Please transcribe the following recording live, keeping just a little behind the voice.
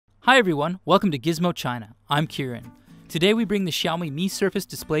Hi everyone, welcome to Gizmo China. I'm Kieran. Today we bring the Xiaomi Mi Surface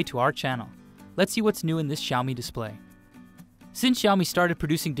display to our channel. Let's see what's new in this Xiaomi display. Since Xiaomi started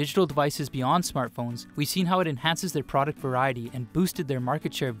producing digital devices beyond smartphones, we've seen how it enhances their product variety and boosted their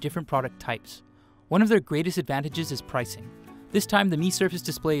market share of different product types. One of their greatest advantages is pricing. This time the Mi Surface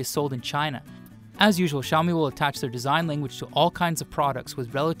display is sold in China. As usual, Xiaomi will attach their design language to all kinds of products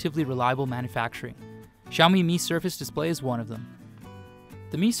with relatively reliable manufacturing. Xiaomi Mi Surface display is one of them.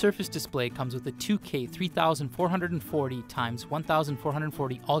 The Mi Surface display comes with a 2K 3440 x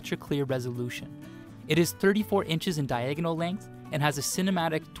 1440 ultra clear resolution. It is 34 inches in diagonal length and has a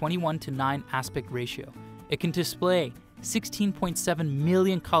cinematic 21:9 aspect ratio. It can display 16.7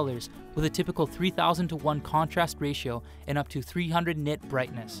 million colors with a typical 3000:1 contrast ratio and up to 300 nit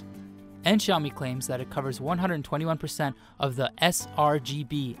brightness. And Xiaomi claims that it covers 121% of the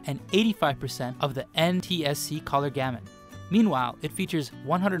sRGB and 85% of the NTSC color gamut. Meanwhile, it features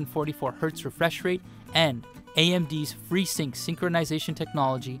 144Hz refresh rate and AMD's FreeSync synchronization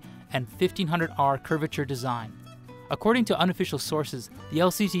technology and 1500R curvature design. According to unofficial sources, the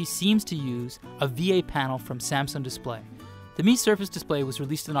LCD seems to use a VA panel from Samsung Display. The Mi Surface display was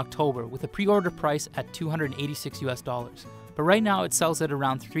released in October with a pre-order price at $286, but right now it sells at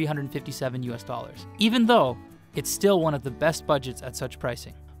around $357, even though it's still one of the best budgets at such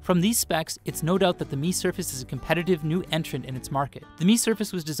pricing. From these specs, it's no doubt that the Mi Surface is a competitive new entrant in its market. The Mi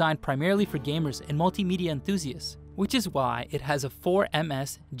Surface was designed primarily for gamers and multimedia enthusiasts, which is why it has a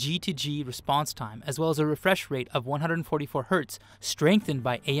 4ms G2G response time as well as a refresh rate of 144Hz, strengthened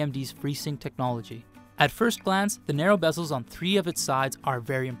by AMD's FreeSync technology. At first glance, the narrow bezels on 3 of its sides are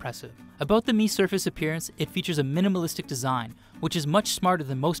very impressive. About the Mi Surface appearance, it features a minimalistic design, which is much smarter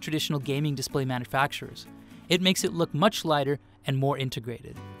than most traditional gaming display manufacturers. It makes it look much lighter and more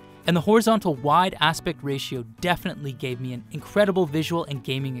integrated. And the horizontal wide aspect ratio definitely gave me an incredible visual and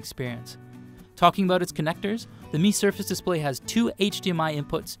gaming experience. Talking about its connectors, the Mi Surface display has 2 HDMI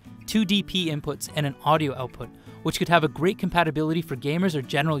inputs, 2 DP inputs, and an audio output, which could have a great compatibility for gamers or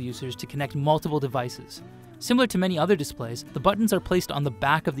general users to connect multiple devices. Similar to many other displays, the buttons are placed on the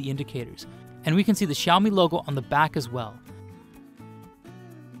back of the indicators, and we can see the Xiaomi logo on the back as well.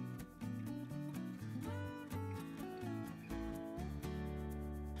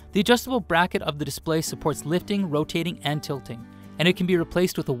 The adjustable bracket of the display supports lifting, rotating, and tilting, and it can be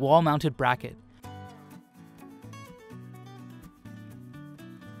replaced with a wall-mounted bracket.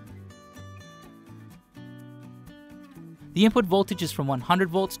 The input voltage is from 100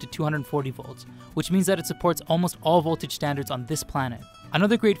 volts to 240 volts, which means that it supports almost all voltage standards on this planet.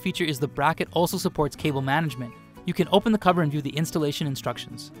 Another great feature is the bracket also supports cable management. You can open the cover and view the installation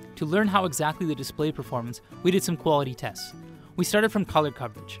instructions. To learn how exactly the display performance, we did some quality tests. We started from color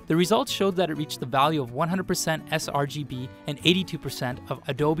coverage. The results showed that it reached the value of 100% sRGB and 82% of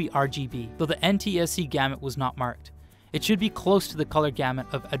Adobe RGB, though the NTSC gamut was not marked. It should be close to the color gamut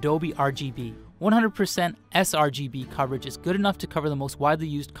of Adobe RGB. 100% sRGB coverage is good enough to cover the most widely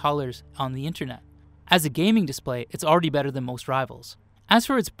used colors on the internet. As a gaming display, it's already better than most rivals. As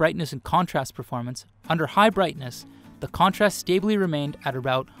for its brightness and contrast performance, under high brightness, the contrast stably remained at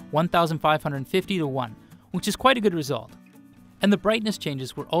about 1550 to 1, which is quite a good result. And the brightness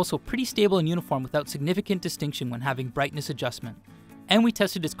changes were also pretty stable and uniform without significant distinction when having brightness adjustment. And we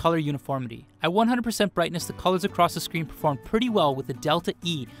tested its color uniformity. At 100% brightness, the colors across the screen performed pretty well with the delta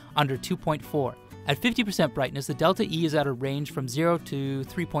E under 2.4. At 50% brightness, the delta E is at a range from 0 to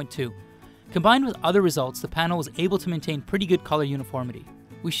 3.2. Combined with other results, the panel was able to maintain pretty good color uniformity.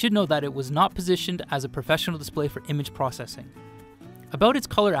 We should know that it was not positioned as a professional display for image processing. About its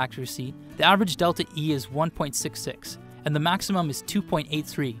color accuracy, the average delta E is 1.66. and the maximum is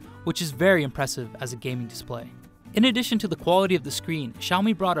 2.83, which is very impressive as a gaming display. In addition to the quality of the screen,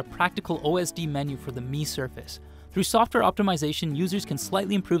 Xiaomi brought a practical OSD menu for the Mi Surface. Through software optimization, users can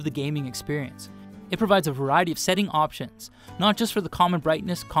slightly improve the gaming experience. It provides a variety of setting options, not just for the common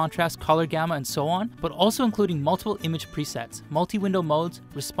brightness, contrast, color gamma, and so on, but also including multiple image presets, multi-window modes,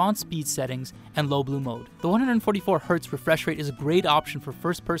 response speed settings, and low blue mode. The 144Hz refresh rate is a great option for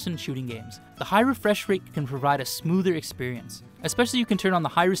first-person shooting games. The high refresh rate can provide a smoother experience. Especially you can turn on the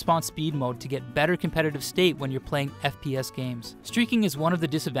high response speed mode to get better competitive state when you're playing FPS games. Streaking is one of the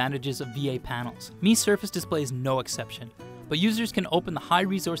disadvantages of VA panels. Mi Surface display is no exception, but users can open the high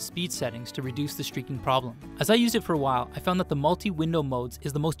resource speed settings to reduce the streaking problem. As I used it for a while, I found that the multi-window modes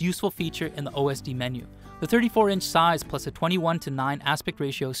is the most useful feature in the OSD menu. The 34-inch size plus a 21:9 aspect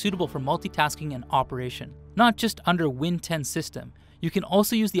ratio is suitable for multitasking and operation. Not just under Win 10 system, you can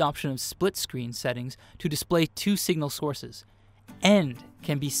also use the option of split screen settings to display 2 signal sources, and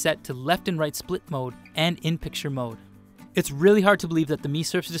can be set to left and right split mode and in-picture mode. It's really hard to believe that the Mi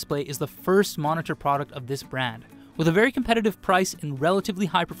Surface display is the first monitor product of this brand. With a very competitive price and relatively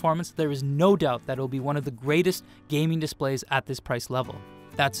high performance, there is no doubt that it will be one of the greatest gaming displays at this price level.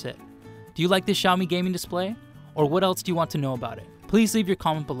 That's it. Do you like this Xiaomi gaming display? Or what else do you want to know about it? Please leave your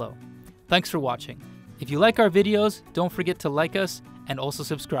comment below. Thanks for watching. If you like our videos, don't forget to like us and also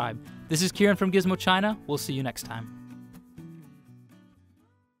subscribe. This is Kieran from Gizmo China. We'll see you next time.